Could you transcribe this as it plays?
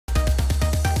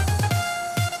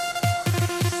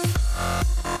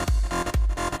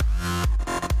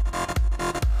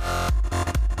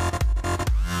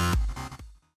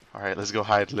Alright, let's go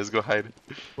hide. Let's go hide.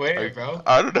 Where, bro?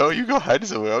 I don't know. You go hide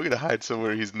somewhere. I'm gonna hide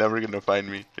somewhere. He's never gonna find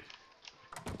me.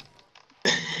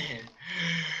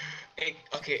 Hey,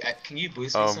 okay, can you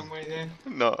boost me somewhere then?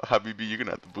 No, Habibi, you're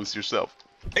gonna have to boost yourself.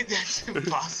 That's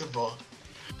impossible.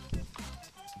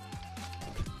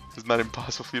 It's not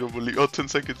impossible if you don't believe. Oh, 10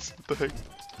 seconds. What the heck?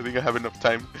 I think I have enough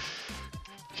time.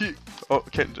 Oh,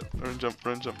 can't jump. Run, jump,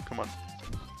 run, jump. Come on.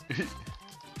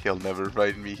 He'll never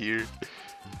find me here.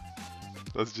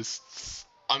 Let's just.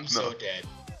 I'm so dead.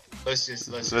 Let's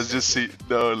just see.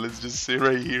 No, let's just sit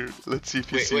right here. Let's see if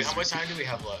he sees. Wait, how much time do we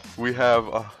have left? We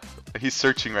have. He's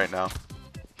searching right now.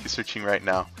 He's searching right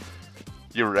now.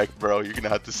 You're wrecked, bro. You're gonna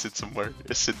have to sit somewhere.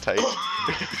 Just sit tight.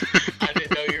 I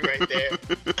didn't know you were right there.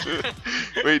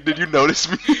 Wait, did you notice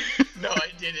me? No, I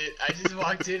didn't. I just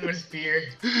walked in with fear.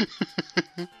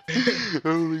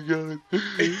 Oh my god.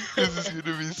 This is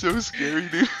gonna be so scary,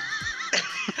 dude.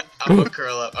 I'm gonna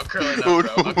curl up. I'm curling up, bro.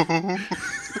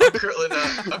 I'm curling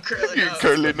up. I'm curling up. You're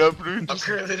curling up, dude. I'm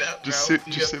curling up, bro. Just sit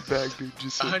back, dude.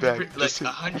 Just sit back. Like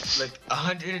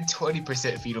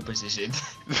 120% fetal position.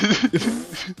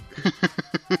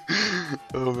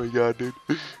 Oh my god, dude.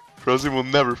 Frozen will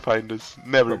never find us.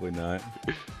 Never. Probably not.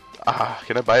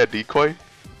 Can I buy a decoy?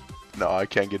 No, I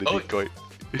can't get a decoy.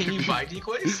 Can you buy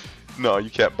decoys? No, you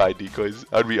can't buy decoys.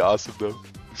 That'd be awesome though.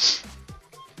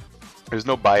 There's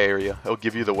no buy area. It'll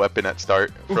give you the weapon at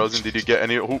start. Frozen, did you get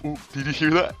any? Did you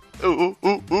hear that?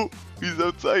 He's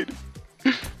outside.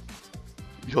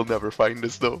 He'll never find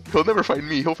us though. He'll never find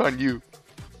me. He'll find you.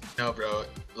 No, bro.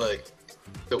 Like,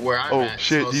 where I'm at. Oh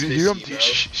shit! Did you hear him?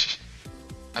 Shh.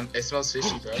 It smells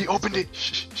fishy, bro. He opened it.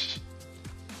 Shh.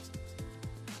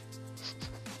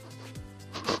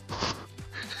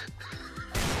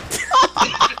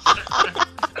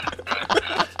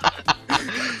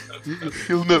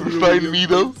 He'll never find me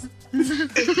though.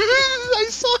 I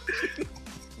saw it.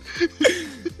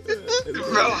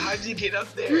 Bro, how'd you get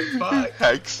up there? Fuck.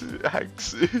 Hacks.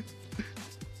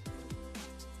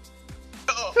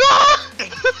 Oh.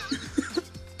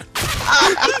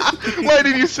 Why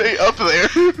did you say up there?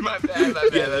 My bad.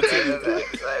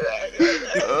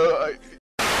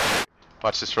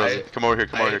 Watch this, Frozen. Come over here.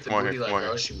 Come over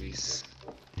here.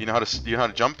 You know how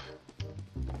to jump?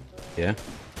 Yeah.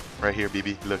 Right here,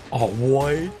 BB. Look. Oh,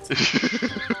 what?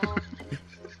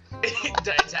 Did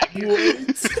I attack you?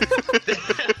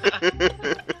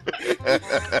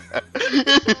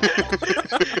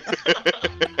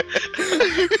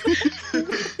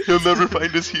 He'll never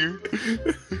find us here.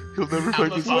 He'll never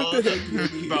find us. What the heck,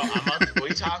 bro? What are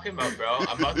you talking about, bro?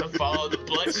 I'm about to follow the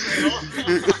blood trail.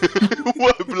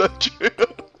 What blood trail?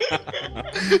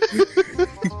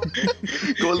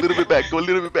 Go a little bit back. Go in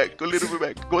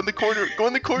the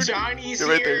corner. Johnny's You're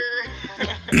right here.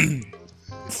 There.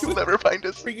 He'll never find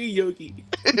us. Freaking Yogi.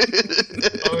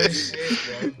 Oh shit,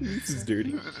 bro. This is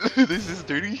dirty. This is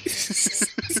dirty.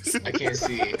 I can't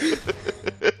see.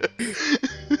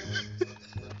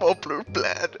 Poplar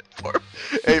plan.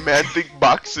 Hey man, think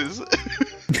boxes.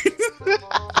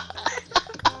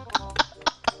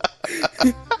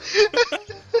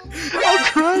 I'm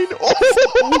crying. Oh.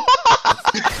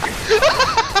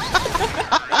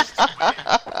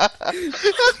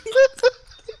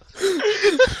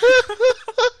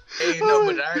 Hey, no,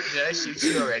 but did I shoot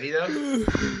you already though?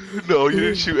 No, you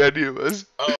didn't shoot any of us.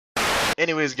 Oh.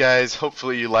 Anyways, guys,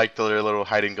 hopefully you liked the little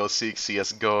hide and go seek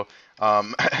CS:GO.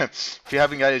 If you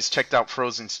haven't guys checked out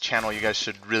Frozen's channel, you guys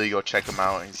should really go check him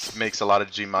out. He makes a lot of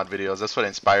Gmod videos. That's what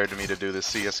inspired me to do the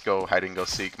CS:GO hide and go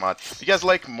seek mod. If you guys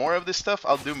like more of this stuff,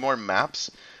 I'll do more maps,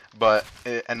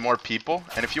 and more people.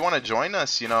 And if you want to join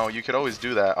us, you know, you could always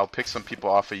do that. I'll pick some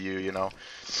people off of you, you know.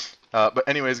 But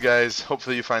anyways, guys,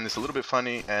 hopefully you find this a little bit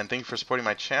funny, and thank you for supporting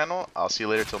my channel. I'll see you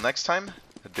later till next time.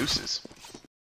 Deuces.